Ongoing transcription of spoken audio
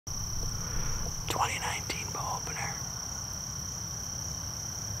2019 bow opener.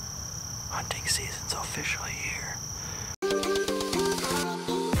 Hunting season's officially here.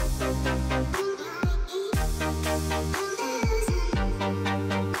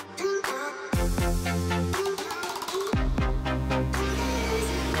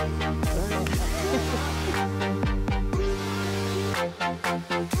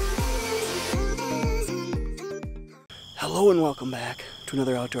 Hello and welcome back to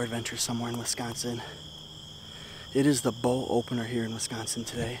another outdoor adventure somewhere in Wisconsin. It is the bow opener here in Wisconsin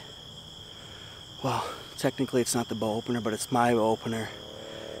today. Well, technically it's not the bow opener, but it's my bow opener.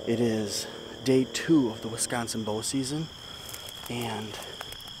 It is day 2 of the Wisconsin bow season, and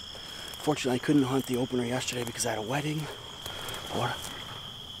fortunately I couldn't hunt the opener yesterday because I had a wedding. But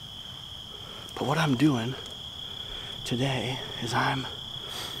what I'm doing today is I'm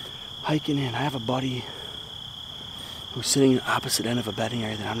hiking in. I have a buddy who's sitting at the opposite end of a bedding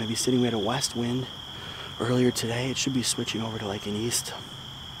area that I'm going to be sitting. We had a west wind earlier today. It should be switching over to like an east,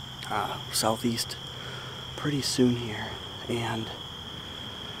 southeast pretty soon here. And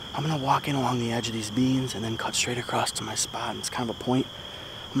I'm going to walk in along the edge of these beans and then cut straight across to my spot. And it's kind of a point.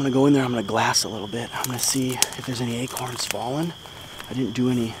 I'm going to go in there. I'm going to glass a little bit. I'm going to see if there's any acorns fallen. I didn't do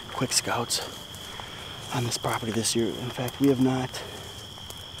any quick scouts on this property this year. In fact, we have not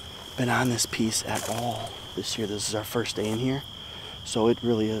been on this piece at all this year. This is our first day in here, so it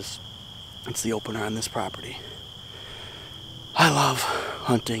really is, it's the opener on this property. I love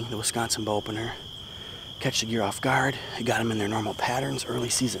hunting the Wisconsin bow opener. Catch the gear off guard. I got them in their normal patterns, early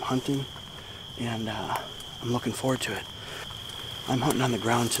season hunting, and I'm looking forward to it. I'm hunting on the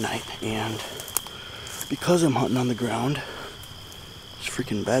ground tonight, and because I'm hunting on the ground, there's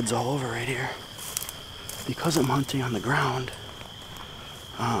freaking beds all over right here. Because I'm hunting on the ground,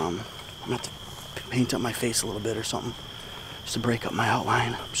 I'm gonna have to paint up my face a little bit or something just to break up my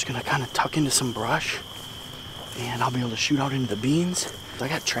outline. I'm just gonna kind of tuck into some brush and I'll be able to shoot out into the beans. I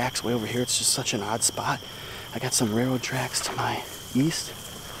got tracks way over here. It's just such an odd spot. I got some railroad tracks to my east,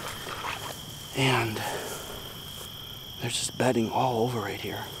 and there's just bedding all over right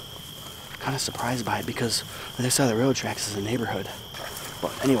here. Kind of surprised by it because the other side of the railroad tracks is a neighborhood.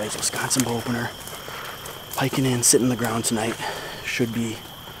 But anyways, Wisconsin bow opener, hiking in, sitting on the ground tonight, should be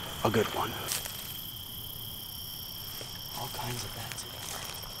a good one. All kinds of beds in here.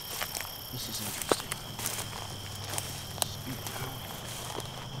 This is interesting.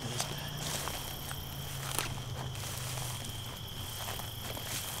 Look at this bed.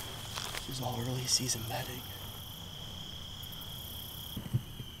 This is all early season bedding.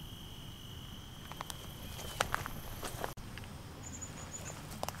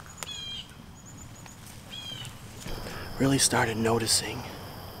 Really started noticing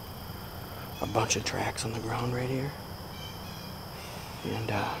a bunch of tracks on the ground right here,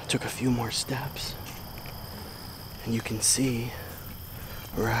 and took a few more steps, and you can see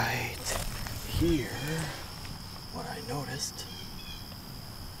right here what I noticed.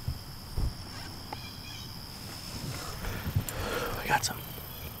 I got some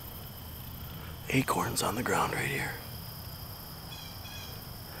acorns on the ground right here.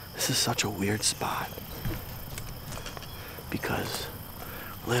 This is such a weird spot because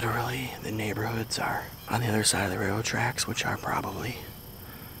literally the neighborhoods are on the other side of the railroad tracks, which are probably,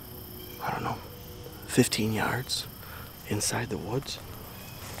 I don't know, 15 yards inside the woods.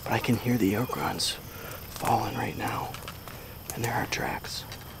 But I can hear the acorns falling right now, and there are tracks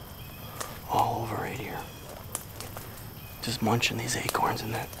all over right here, just munching these acorns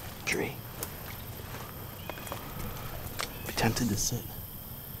in that tree. Be tempted to sit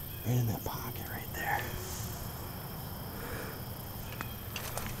right in that pocket right there.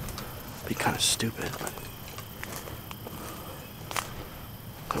 Be kind of stupid, but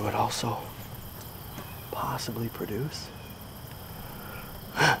it would also possibly produce.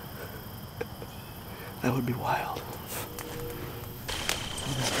 That would be wild. Look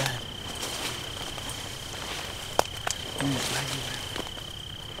at this bed. It's everywhere.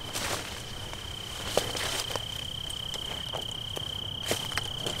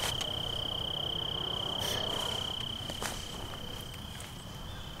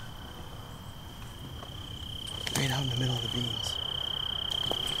 Right out in the middle of the beans.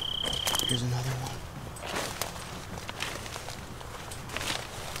 Here's another one.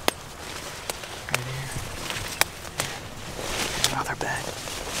 Right here. Here's another bed.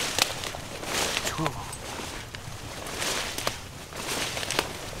 2 of them.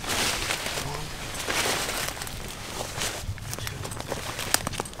 1, 2.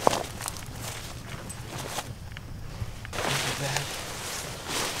 Here's the bed.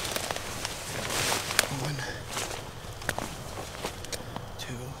 1,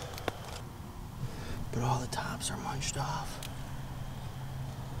 2. but all the tops are munched off.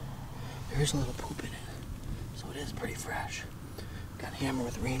 There's a little poop in it, so it is pretty fresh. Got hammered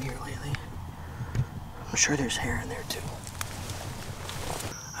with reindeer lately. I'm sure there's hair in there too.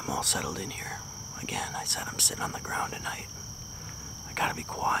 I'm all settled in here. Again, I said I'm sitting on the ground tonight. I gotta be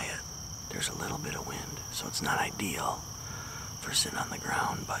quiet. There's a little bit of wind, so it's not ideal for sitting on the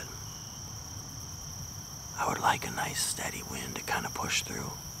ground, but I would like a nice steady wind to kind of push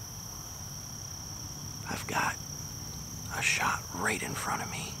through. I've got a shot right in front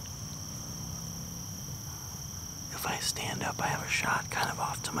of me. If I stand up, I have a shot kind of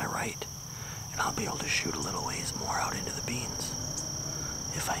off to my right, and I'll be able to shoot a little ways more out into the beans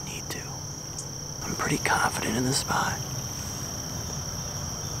if I need to. I'm pretty confident in this spot,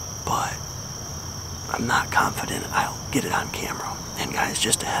 but I'm not confident I'll get it on camera. And guys,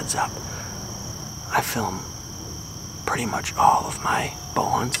 just a heads up, I film pretty much all of my bow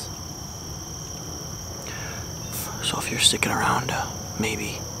hunts. So if you're sticking around to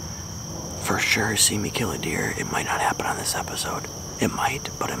maybe for sure see me kill a deer, it might not happen on this episode. It might,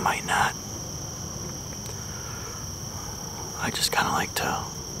 but it might not. I just kind of like to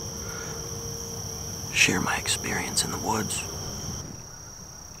share my experience in the woods.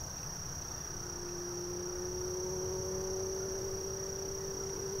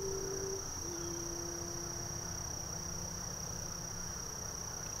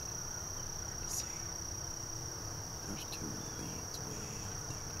 See, there's two of the beans way up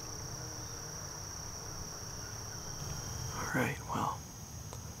there. Alright, well,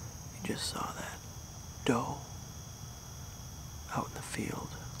 you just saw that doe out in the field.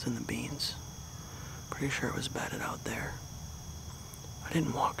 It's in the beans. Pretty sure it was bedded out there. I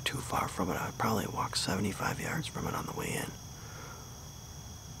didn't walk too far from it. I would probably walk 75 yards from it on the way in.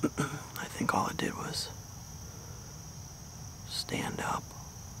 I think all it did was stand up,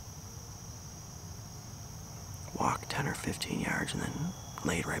 walk 10 or 15 yards, and then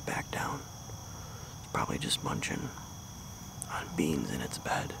laid right back down. It's probably just munching on beans in its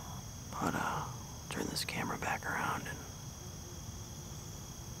bed. But turn this camera back around and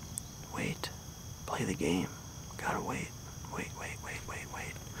wait. Play the game. Gotta wait. Wait.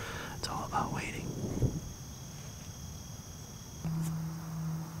 It's all about waiting.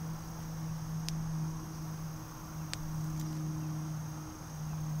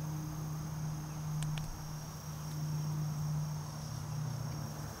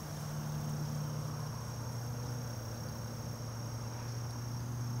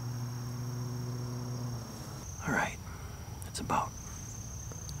 Alright. It's about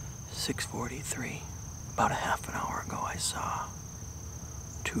 6:43. About a half an hour ago, I saw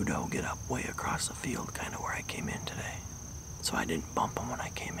two doe get up way across the field, kind of where I came in today. So I didn't bump them when I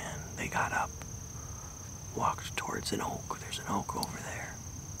came in. They got up, walked towards an oak. There's an oak over there.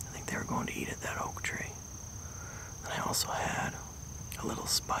 I think they were going to eat at that oak tree. And I also had a little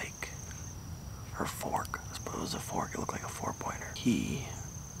spike, or fork. I suppose it was a fork. It looked like a 4-pointer. He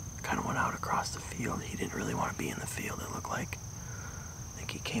kind of went out across the field. He didn't really want to be in the field, it looked like. I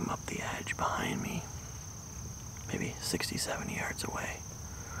think he came up the edge behind me, maybe 60, 70 yards away.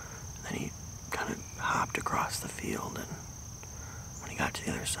 And then he kind of hopped across the field, and when he got to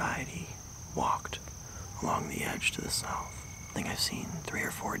the other side, he walked along the edge to the south. I think I've seen 3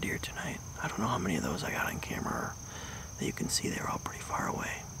 or 4 deer tonight. I don't know how many of those I got on camera that you can see. They were all pretty far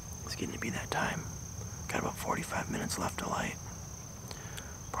away. It's getting to be that time. Got about 45 minutes left to light.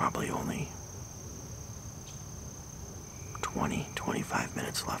 Probably only 20, 25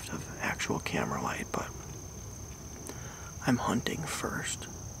 minutes left of actual camera light, but I'm hunting first.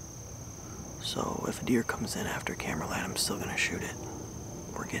 So if a deer comes in after camera light, I'm still gonna shoot it.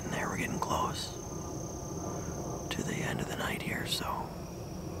 We're getting there, we're getting close to the end of the night here, so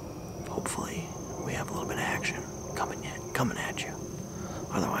hopefully we have a little bit of action coming at you.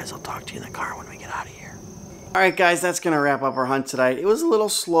 Otherwise, I'll talk to you in the car when we get out of here. Alright guys, that's gonna wrap up our hunt tonight. It was a little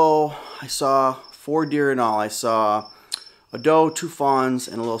slow. I saw 4 deer in all. I saw a doe, 2 fawns,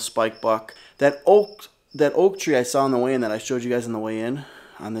 and a little spike buck. That oak tree I saw on the way in that I showed you guys on the way in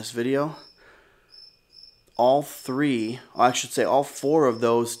on this video, all 4 of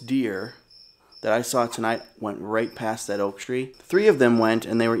those deer that I saw tonight went right past that oak tree. 3 of them went,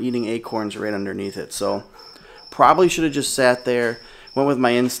 and they were eating acorns right underneath it. So probably should have just sat there, went with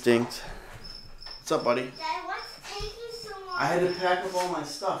my instinct. What's up, buddy? Dad, what's taking so long? I had to pack up all my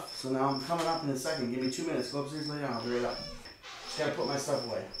stuff, so now I'm coming up in a second. Give me 2 minutes. Go upstairs, lay down. I'll be right up. Just gotta put my stuff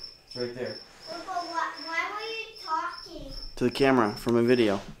away. It's right there. But why were you talking? To the camera for my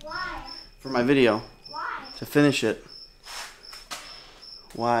video. Why? For my video. Why? To finish it.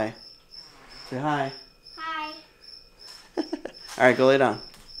 Why? Say hi. Hi. Alright, go lay down.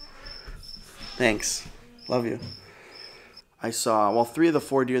 Thanks. Love you. I saw, well, 3 of the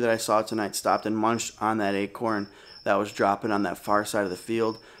 4 deer that I saw tonight stopped and munched on that acorn that was dropping on that far side of the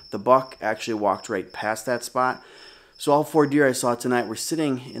field. The buck actually walked right past that spot. So all 4 deer I saw tonight were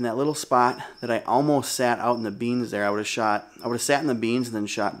sitting in that little spot that I almost sat out in the beans there. I would have sat in the beans and then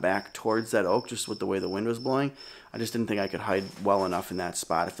shot back towards that oak just with the way the wind was blowing. I just didn't think I could hide well enough in that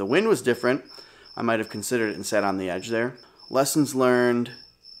spot. If the wind was different, I might have considered it and sat on the edge there. Lessons learned: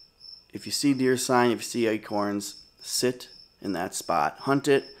 if you see deer sign, if you see acorns, sit in that spot, hunt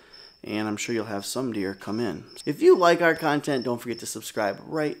it, and I'm sure you'll have some deer come in. If you like our content, don't forget to subscribe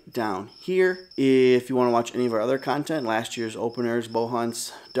right down here. If you want to watch any of our other content, last year's openers, bow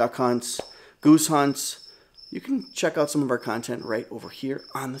hunts, duck hunts, goose hunts, you can check out some of our content right over here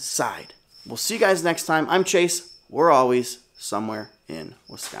on the side. We'll see you guys next time. I'm Chase. We're always somewhere in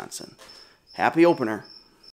Wisconsin. Happy opener.